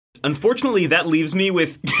Unfortunately, that leaves me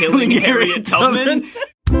with killing Harriet Tubman.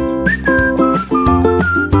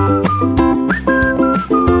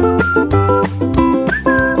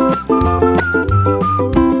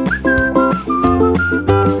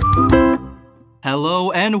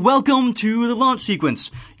 Hello and welcome to The Launch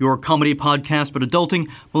Sequence, your comedy podcast about adulting,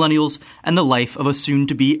 millennials, and the life of a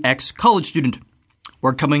soon-to-be ex-college student.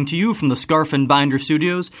 We're coming to you from the Scarf and Binder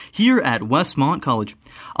Studios here at Westmont College.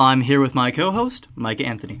 I'm here with my co-host, Micah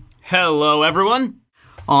and Andrew. Hello, everyone.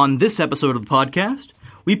 On this episode of the podcast,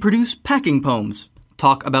 we produce packing poems,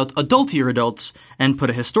 talk about Adultier adults, and put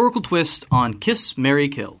a historical twist on Kiss, Marry,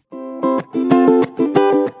 Kill.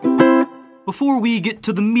 Before we get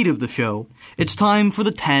to the meat of the show, it's time for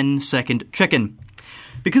the 10-second check-in.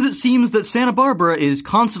 Because it seems that Santa Barbara is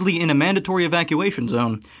constantly in a mandatory evacuation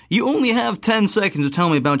zone, you only have 10 seconds to tell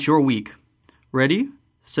me about your week. Ready,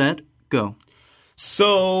 set, go.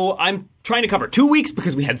 So, I'm trying to cover 2 weeks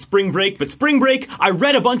because we had spring break, but spring break, I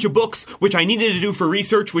read a bunch of books, which I needed to do for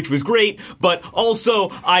research, which was great, but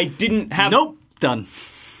also I didn't have... Nope, done.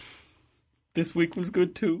 This week was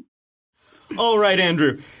good too. All right,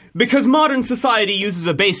 Andrew. Because modern society uses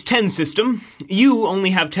a base 10 system, you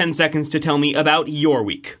only have 10 seconds to tell me about your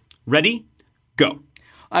week. Ready? Go.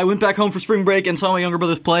 I went back home for spring break and saw my younger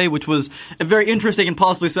brother's play, which was a very interesting and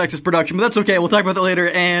possibly sexist production, but that's okay, we'll talk about that later.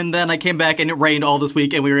 And then I came back and it rained all this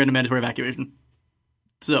week and we were in a mandatory evacuation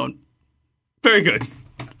zone. Very good.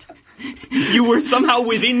 You were somehow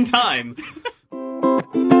within time.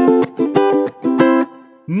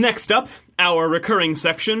 Next up, our recurring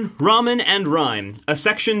section, Ramen and Rhyme, a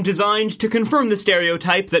section designed to confirm the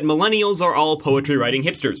stereotype that millennials are all poetry-writing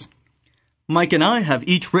hipsters. Mike and I have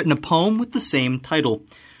each written a poem with the same title.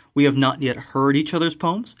 We have not yet heard each other's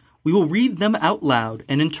poems. We will read them out loud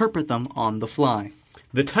and interpret them on the fly.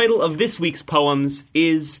 The title of this week's poems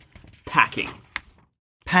is Packing.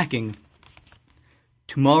 Packing.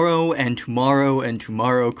 Tomorrow and tomorrow and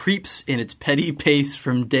tomorrow creeps in its petty pace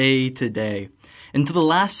from day to day, into the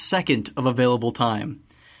last second of available time,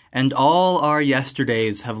 and all our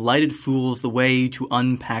yesterdays have lighted fools the way to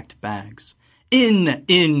unpacked bags.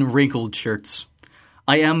 In wrinkled shirts.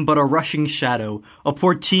 I am but a rushing shadow, a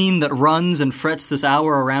poor teen that runs and frets this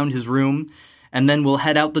hour around his room, and then will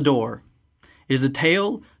head out the door. It is a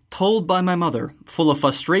tale told by my mother, full of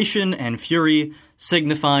frustration and fury,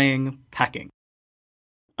 signifying packing.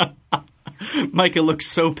 Micah looks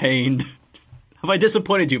so pained. Have I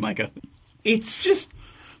disappointed you, Micah? It's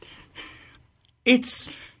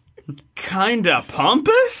kinda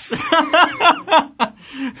pompous?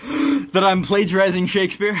 That I'm plagiarizing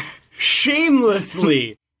Shakespeare?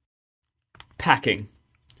 Shamelessly! Packing.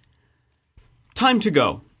 Time to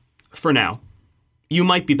go. For now. You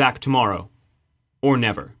might be back tomorrow. Or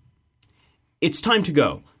never. It's time to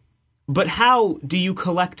go. But how do you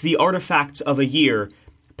collect the artifacts of a year,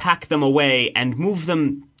 pack them away, and move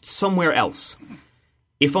them somewhere else?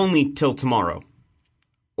 If only till tomorrow.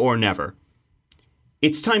 Or never.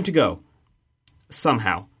 It's time to go.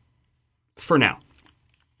 Somehow. For now.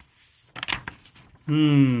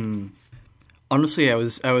 Honestly, I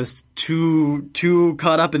was too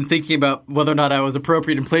caught up in thinking about whether or not I was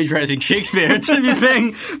appropriate in plagiarizing Shakespeare to be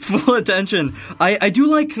paying full attention. I do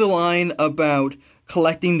like the line about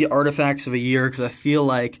collecting the artifacts of a year, because I feel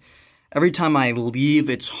like every time I leave,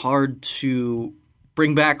 it's hard to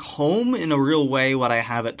bring back home in a real way what I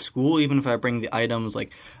have at school. Even if I bring the items,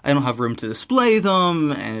 like, I don't have room to display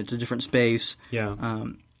them, and it's a different space. Yeah.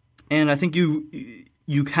 And I think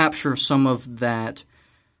you capture some of that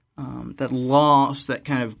that loss, that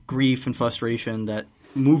kind of grief and frustration that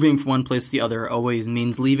moving from one place to the other always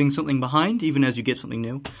means leaving something behind, even as you get something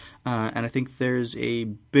new. And I think there's a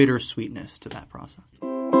bittersweetness to that process.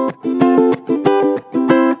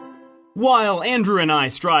 While Andrew and I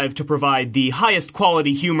strive to provide the highest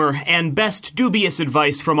quality humor and best dubious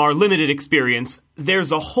advice from our limited experience,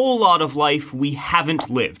 there's a whole lot of life we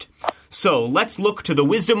haven't lived. So let's look to the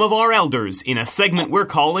wisdom of our elders in a segment we're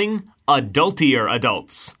calling Adultier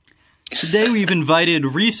Adults. Today we've invited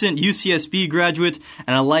recent UCSB graduate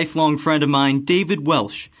and a lifelong friend of mine, David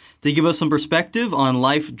Welch, to give us some perspective on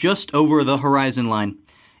life just over the horizon line,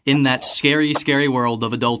 in that scary, scary world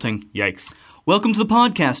of adulting. Yikes. Welcome to the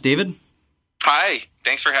podcast, David. Hi,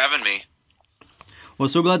 thanks for having me. Well,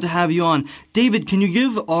 so glad to have you on. David, can you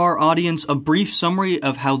give our audience a brief summary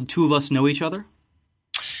of how the two of us know each other?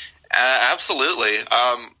 Absolutely.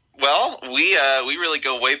 Well, we really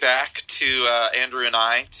go way back to Andrew and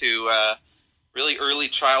I, to really early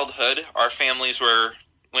childhood. Our families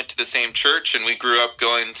went to the same church, and we grew up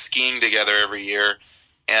going skiing together every year.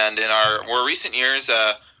 And in our more recent years,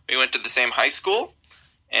 we went to the same high school,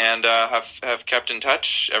 and have kept in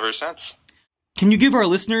touch ever since. Can you give our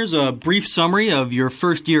listeners a brief summary of your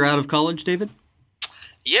first year out of college, David?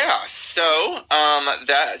 Yeah, so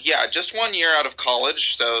just 1 year out of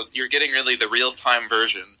college, so you're getting really the real-time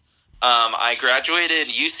version. I graduated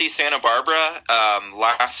UC Santa Barbara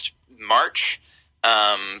last March,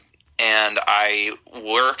 and I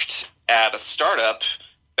worked at a startup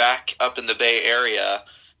back up in the Bay Area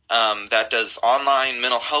that does online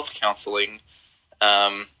mental health counseling.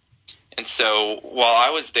 And so while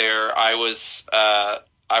I was there, I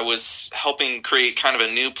was helping create kind of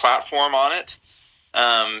a new platform on it.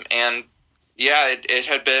 It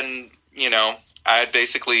had been, I had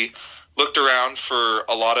basically looked around for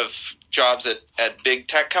a lot of jobs at big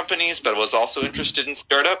tech companies, but was also interested in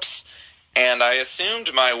startups. And I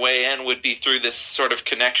assumed my way in would be through this sort of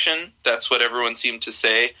connection. That's what everyone seemed to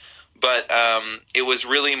say. But it was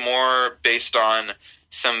really more based on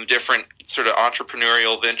some different sort of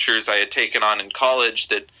entrepreneurial ventures I had taken on in college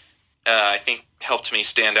that I think helped me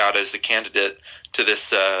stand out as a candidate to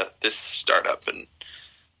this startup. And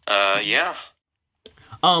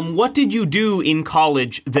what did you do in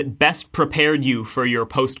college that best prepared you for your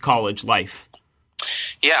post-college life?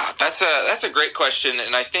 Yeah, that's a great question,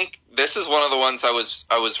 and I think this is one of the ones I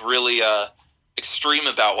was really extreme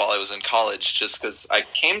about while I was in college, just because I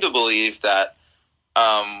came to believe that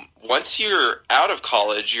once you're out of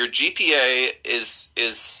college, your GPA is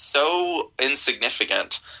so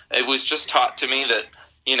insignificant. It was just taught to me that,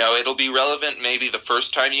 it'll be relevant maybe the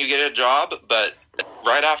first time you get a job, but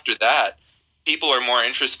right after that, people are more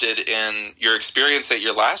interested in your experience at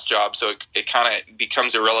your last job, so it kind of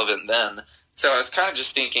becomes irrelevant then. So I was kind of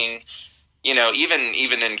just thinking,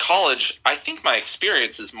 even in college, I think my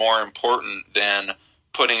experience is more important than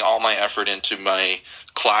putting all my effort into my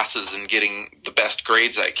classes and getting the best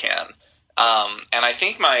grades I can. And I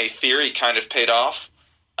think my theory kind of paid off.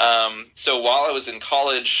 So while I was in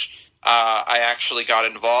college, I actually got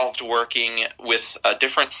involved working with a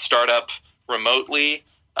different startup remotely.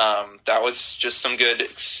 That was just some good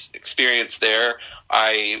experience there.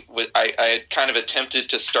 I had kind of attempted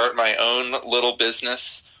to start my own little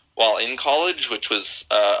business while in college, which was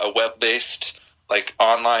a web-based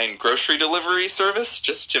online grocery delivery service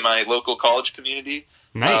just to my local college community.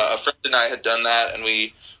 Nice. A friend and I had done that, and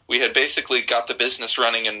we had basically got the business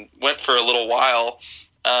running and went for a little while.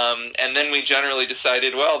 And then we generally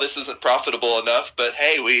decided, well, this isn't profitable enough, but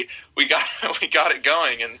hey, we got it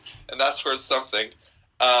going, and that's worth something.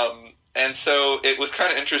 And so it was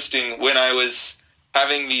kind of interesting when I was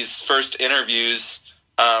having these first interviews,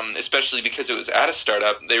 especially because it was at a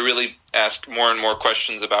startup. They really asked more and more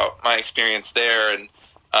questions about my experience there and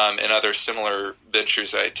other similar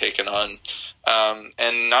ventures I had taken on.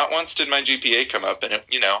 And not once did my GPA come up, and it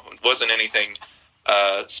wasn't anything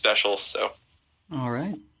special. So, all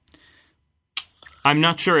right. I'm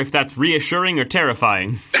not sure if that's reassuring or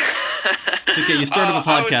terrifying. Okay, you started the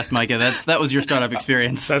podcast, Micah. That was your startup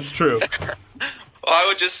experience. That's true. Well, I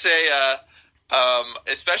would just say,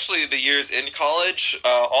 especially the years in college,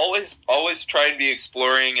 always try and be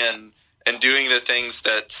exploring and doing the things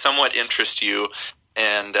that somewhat interest you,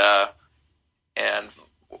 and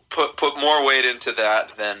put more weight into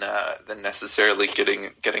that than necessarily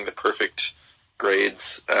getting the perfect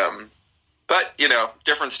grades. But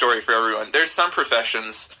different story for everyone. There's some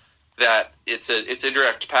professions that it's a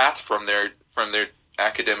direct path from their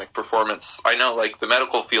academic performance. I know, like the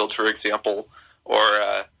medical field, for example, or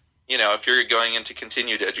if you're going into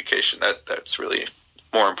continued education, that's really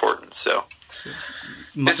more important. So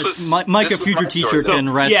Micah, future teacher, can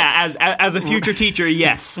rest. Yeah, as a future teacher,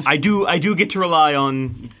 yes, I do get to rely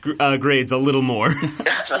on grades a little more.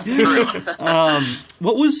 That's true.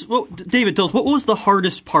 David, tell us, what was the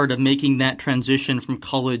hardest part of making that transition from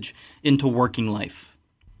college into working life?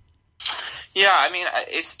 Yeah, I mean,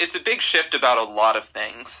 it's a big shift about a lot of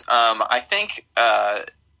things. I think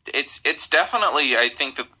it's definitely, I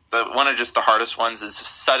think that one of just the hardest ones is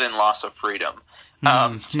sudden loss of freedom.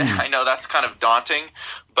 I know that's kind of daunting,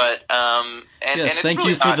 but and it's thank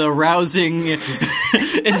really you for the rousing,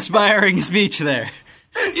 inspiring speech there.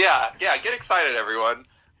 Yeah, get excited, everyone.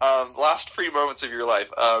 Last free moments of your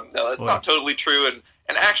life. No, that's not totally true, and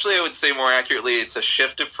actually, I would say more accurately, it's a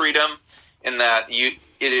shift of freedom in that it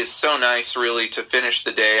is so nice, really, to finish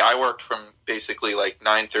the day. I worked from basically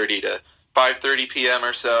 9:30 to 5:30 p.m.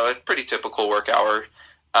 or so, a pretty typical work hour.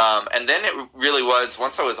 And then it really was,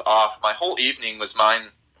 once I was off, my whole evening was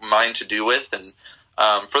mine to do with. And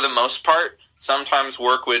for the most part, sometimes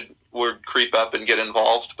work would creep up and get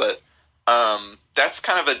involved. But that's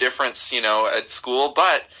kind of a difference, at school.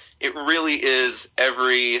 But it really is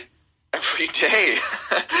every every day.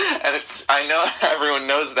 And I know everyone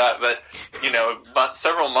knows that, but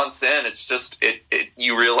several months in, it's just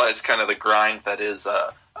you realize kind of the grind that is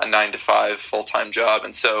a 9-to-5 full-time job.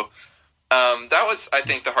 And so that was, I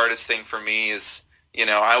think, the hardest thing for me is,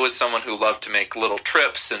 I was someone who loved to make little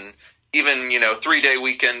trips, and even 3-day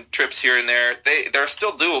weekend trips here and there, they're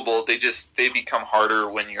still doable. They become harder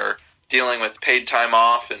when you're dealing with paid time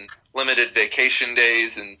off and limited vacation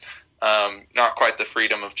days, and not quite the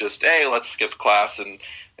freedom of just, hey, let's skip class and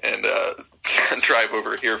drive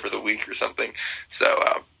over here for the week or something. So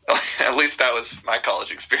at least that was my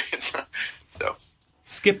college experience. So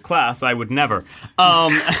skip class, I would never.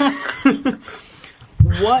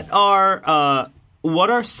 What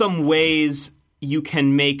are some ways you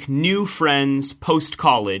can make new friends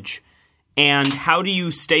post-college, and how do you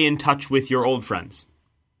stay in touch with your old friends?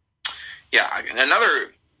 Yeah,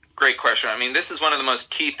 another great question. I mean, this is one of the most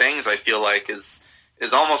key things I feel like is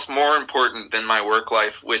almost more important than my work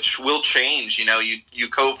life, which will change. You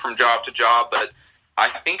go from job to job, but I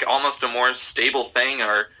think almost a more stable thing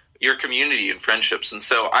are your community and friendships. And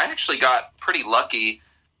so I actually got pretty lucky.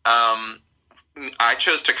 I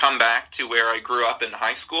chose to come back to where I grew up in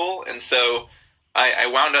high school, and so I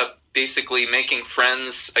wound up basically making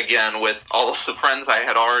friends again with all of the friends I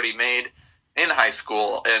had already made in high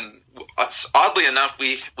school. And oddly enough,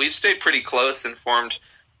 we've stayed pretty close and formed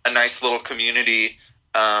a nice little community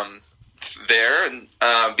there. And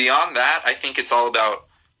beyond that, I think it's all about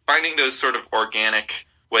finding those sort of organic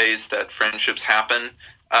ways that friendships happen.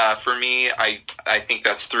 For me, I think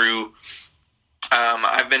that's through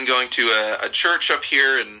I've been going to a church up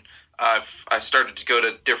here, and I started to go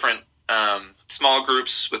to different small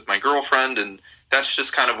groups with my girlfriend, and that's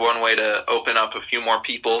just kind of one way to open up a few more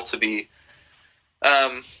people to be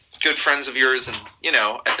good friends of yours. And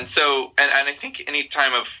so I think any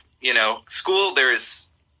time of school,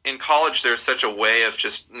 in college there's such a way of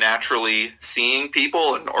just naturally seeing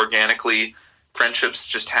people, and organically friendships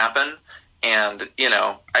just happen. And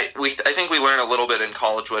I think we learn a little bit in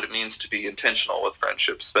college what it means to be intentional with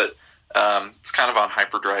friendships, but it's kind of on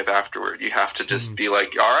hyperdrive afterward. You have to just be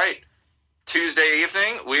like, all right, Tuesday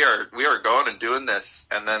evening, we are going and doing this,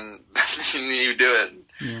 and then you do it.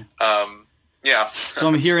 Yeah. So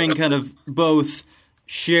I'm hearing kind of both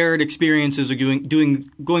shared experiences of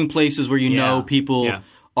going places where people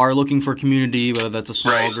are looking for community, whether that's a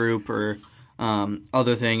small group or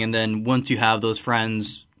other thing, and then once you have those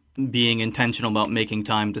friends, being intentional about making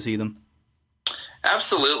time to see them.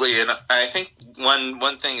 Absolutely, and I think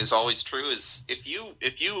one thing is always true is if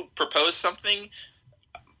you propose something,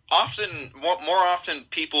 more often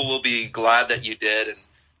people will be glad that you did. And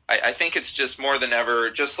I think it's just more than ever,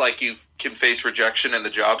 just like you can face rejection in the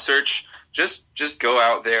job search, just go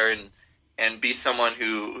out there and be someone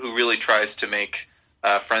who really tries to make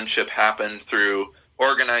friendship happen through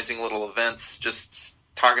organizing little events, just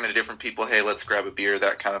talking to different people, hey, let's grab a beer,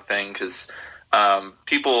 that kind of thing, because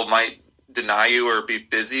people might deny you or be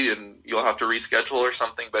busy and you'll have to reschedule or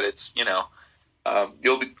something, but it's,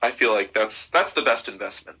 I feel like that's the best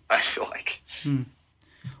investment, I feel like.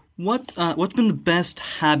 What's been the best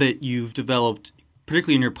habit you've developed,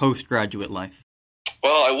 particularly in your postgraduate life?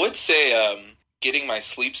 Well, I would say getting my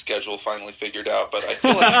sleep schedule finally figured out, but I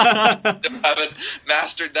feel like I haven't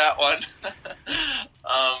mastered that one.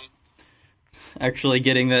 Actually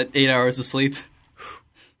getting that 8 hours of sleep.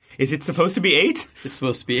 Is it supposed to be 8? It's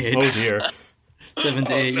supposed to be 8. Oh, dear. 7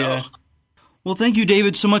 to 8, yeah. Well, thank you,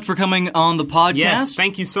 David, so much for coming on the podcast. Yes,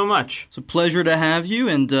 thank you so much. It's a pleasure to have you,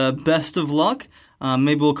 and best of luck.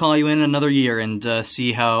 Maybe we'll call you in another year and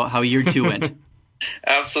see how year 2 went.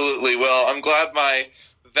 Absolutely. Well, I'm glad my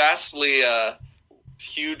vastly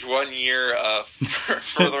huge 1 year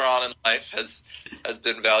further on in life has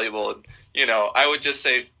been valuable. And I would just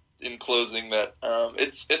say in closing that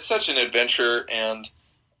it's such an adventure, and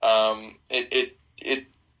it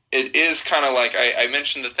is kind of like I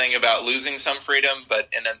mentioned the thing about losing some freedom,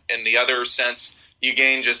 but in the other sense, you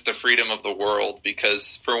gain just the freedom of the world,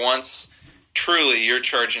 because for once, truly, you're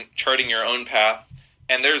charting your own path,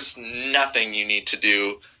 and there's nothing you need to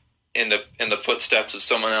do in the footsteps of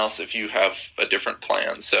someone else if you have a different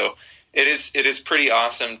plan. So it is pretty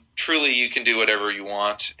awesome. Truly, you can do whatever you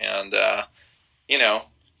want, and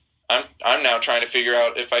I'm now trying to figure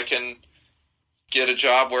out if I can get a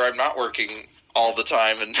job where I'm not working all the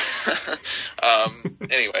time. And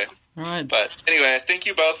anyway, all right. But anyway, thank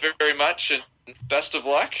you both very, very much, and best of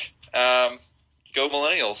luck. Go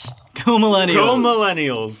Millennials. Go Millennials. Go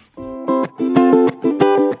Millennials.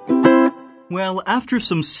 Well, after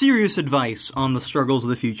some serious advice on the struggles of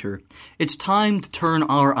the future, it's time to turn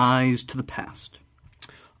our eyes to the past.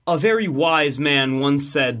 A very wise man once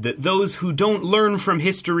said that those who don't learn from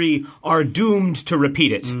history are doomed to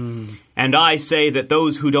repeat it. And I say that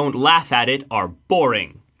those who don't laugh at it are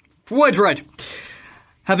boring. Right.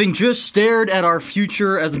 Having just stared at our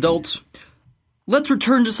future as adults, let's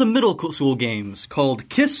return to some middle school games called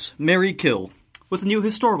Kiss, Marry, Kill, with a new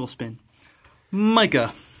historical spin.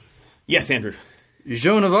 Micah. Yes, Andrew.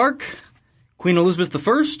 Joan of Arc, Queen Elizabeth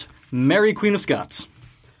I, marry Queen of Scots.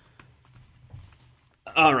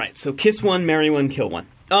 All right, so kiss one, marry one, kill one.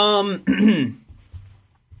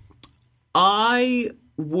 I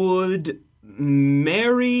would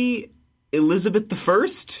marry Elizabeth I.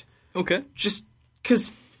 Okay. Just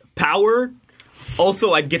because power.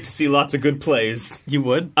 Also, I'd get to see lots of good plays. You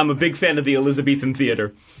would? I'm a big fan of the Elizabethan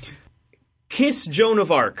theater. Kiss Joan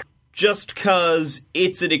of Arc. Just because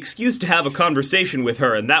it's an excuse to have a conversation with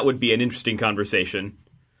her, and that would be an interesting conversation.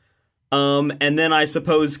 And then I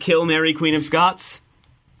suppose kill, marry Queen of Scots.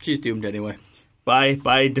 She's doomed anyway.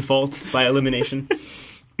 By default, by elimination.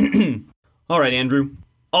 All right, Andrew.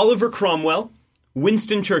 Oliver Cromwell,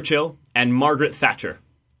 Winston Churchill, and Margaret Thatcher.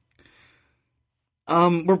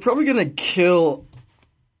 We're probably gonna kill...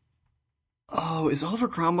 Oh, is Oliver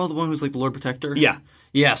Cromwell the one who's like the Lord Protector? Yeah.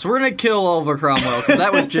 Yeah, so we're gonna kill Oliver Cromwell, because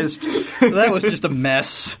that was just a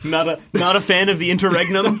mess. Not a fan of the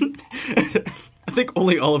interregnum? I think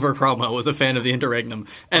only Oliver Cromwell was a fan of the interregnum,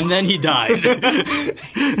 and then he died.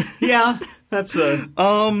 Yeah, that's I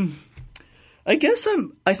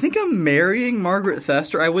think I'm marrying Margaret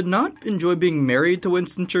Thatcher. I would not enjoy being married to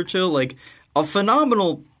Winston Churchill, like a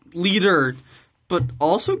phenomenal leader, but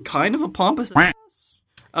also kind of a pompous ass.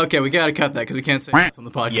 Okay, we gotta cut that because we can't say that on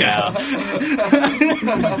the podcast. Yeah.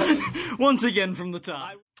 Once again from the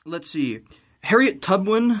top. Let's see. Harriet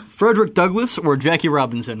Tubman, Frederick Douglass, or Jackie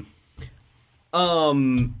Robinson?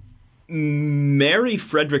 Marry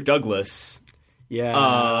Frederick Douglass.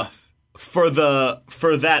 Yeah. For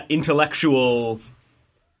that intellectual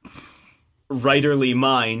writerly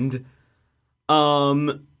mind.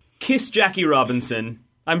 Kiss Jackie Robinson.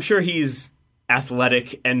 I'm sure he's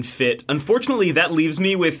athletic and fit. Unfortunately, that leaves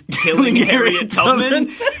me with killing Harriet Tubman,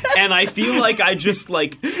 and I feel like I just I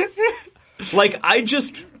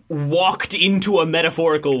just walked into a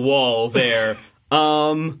metaphorical wall there.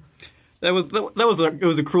 It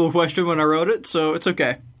was a cruel question when I wrote it, so it's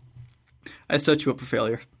okay. I set you up for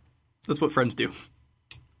failure. That's what friends do.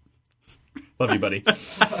 Love you, buddy.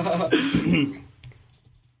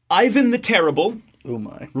 Ivan the Terrible, Oh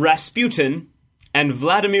my. Rasputin, and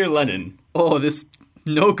Vladimir Lenin. Oh,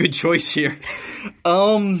 no good choice here.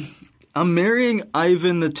 I'm marrying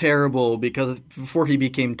Ivan the Terrible because before he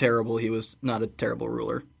became terrible, he was not a terrible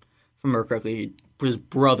ruler. If I remember correctly, his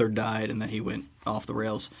brother died and then he went off the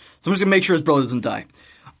rails. So I'm just gonna make sure his brother doesn't die.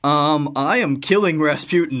 I am killing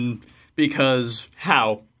Rasputin because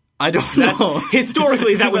How? I don't know.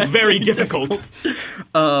 Historically, that was very difficult.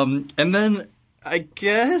 And then I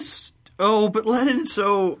guess. Oh, but Lenin,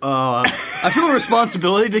 so, I feel a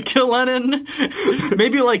responsibility to kill Lenin.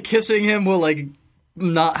 Maybe, kissing him will,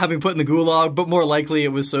 not have him put in the gulag, but more likely it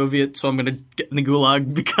was Soviet, so I'm gonna get in the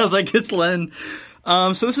gulag because I kissed Lenin.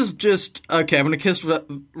 So this is just, okay, I'm gonna kiss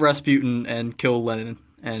Rasputin and kill Lenin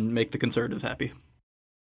and make the conservatives happy.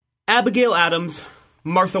 Abigail Adams,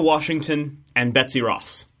 Martha Washington, and Betsy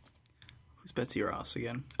Ross. Who's Betsy Ross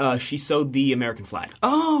again? She sewed the American flag.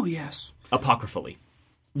 Oh, yes. Apocryphally.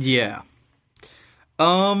 Yeah.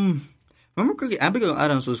 Remember correctly, Abigail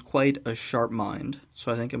Adams was quite a sharp mind,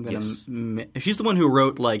 so I think I'm gonna... Yes. She's the one who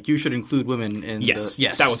wrote, you should include women in Yes,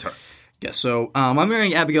 Yes, that was her. Yes, so, I'm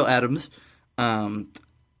marrying Abigail Adams. I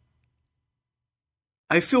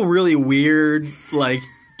feel really weird,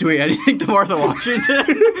 doing anything to Martha Washington.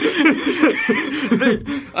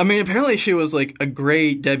 I mean, apparently she was, a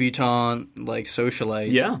great debutante,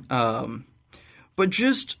 socialite. Yeah. But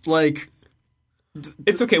just,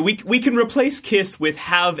 It's okay. We can replace kiss with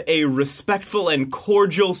have a respectful and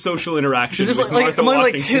cordial social interaction with Martha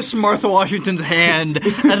Washington. Kiss Martha Washington's hand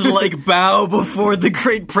and bow before the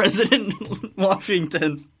great President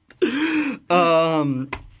Washington. And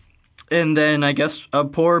then I guess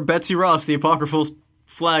poor Betsy Ross, the apocryphal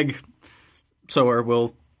flag sewer,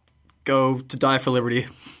 will go to die for liberty.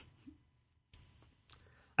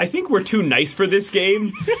 I think we're too nice for this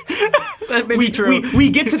game. That may be true. We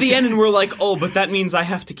get to the end and we're like, oh, but that means I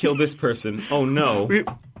have to kill this person. Oh, no.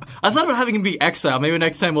 I thought about having him be exile. Maybe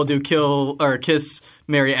next time we'll do kiss,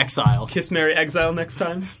 marry, exile. Kiss, marry, exile next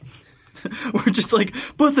time? We're just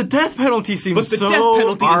but the death penalty seems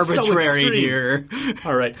so arbitrary here.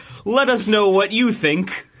 All right. Let us know what you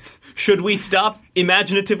think. Should we stop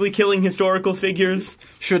imaginatively killing historical figures?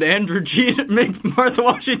 Should Andrew make Martha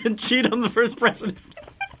Washington cheat on the first president?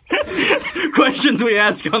 questions we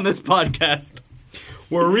ask on this podcast.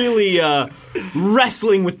 We're really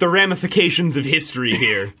wrestling with the ramifications of history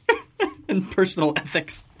here. And personal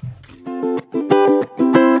ethics.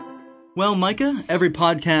 Well, Micah, every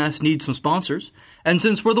podcast needs some sponsors, and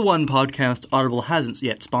since we're the one podcast Audible hasn't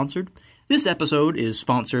yet sponsored, this episode is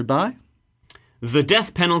sponsored by... The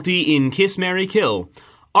death penalty in Kiss, Marry, Kill.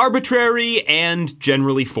 Arbitrary and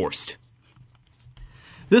generally forced.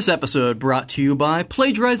 This episode brought to you by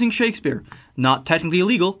Plagiarizing Shakespeare. Not technically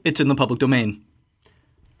illegal, it's in the public domain.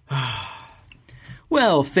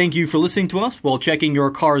 Well, thank you for listening to us while checking your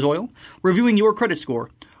car's oil, reviewing your credit score,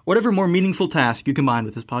 whatever more meaningful task you combine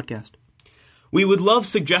with this podcast. We would love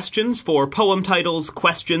suggestions for poem titles,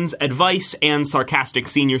 questions, advice, and sarcastic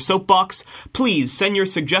senior soapbox. Please send your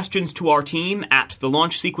suggestions to our team at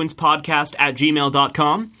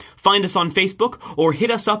thelaunchsequencepodcast@gmail.com. Find us on Facebook or hit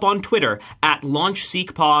us up on Twitter at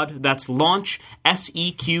LaunchSeqPod. That's Launch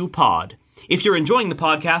SEQ Pod. If you're enjoying the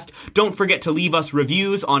podcast, don't forget to leave us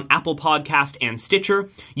reviews on Apple Podcast and Stitcher.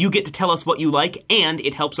 You get to tell us what you like, and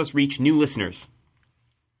it helps us reach new listeners.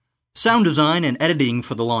 Sound design and editing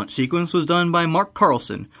for the launch sequence was done by Mark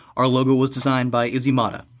Carlson. Our logo was designed by Izzy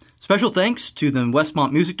Mata. Special thanks to the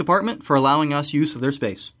Westmont Music Department for allowing us use of their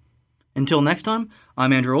space. Until next time,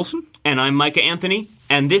 I'm Andrew Olson. And I'm Micah Anthony,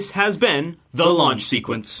 and this has been The Launch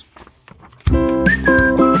Sequence.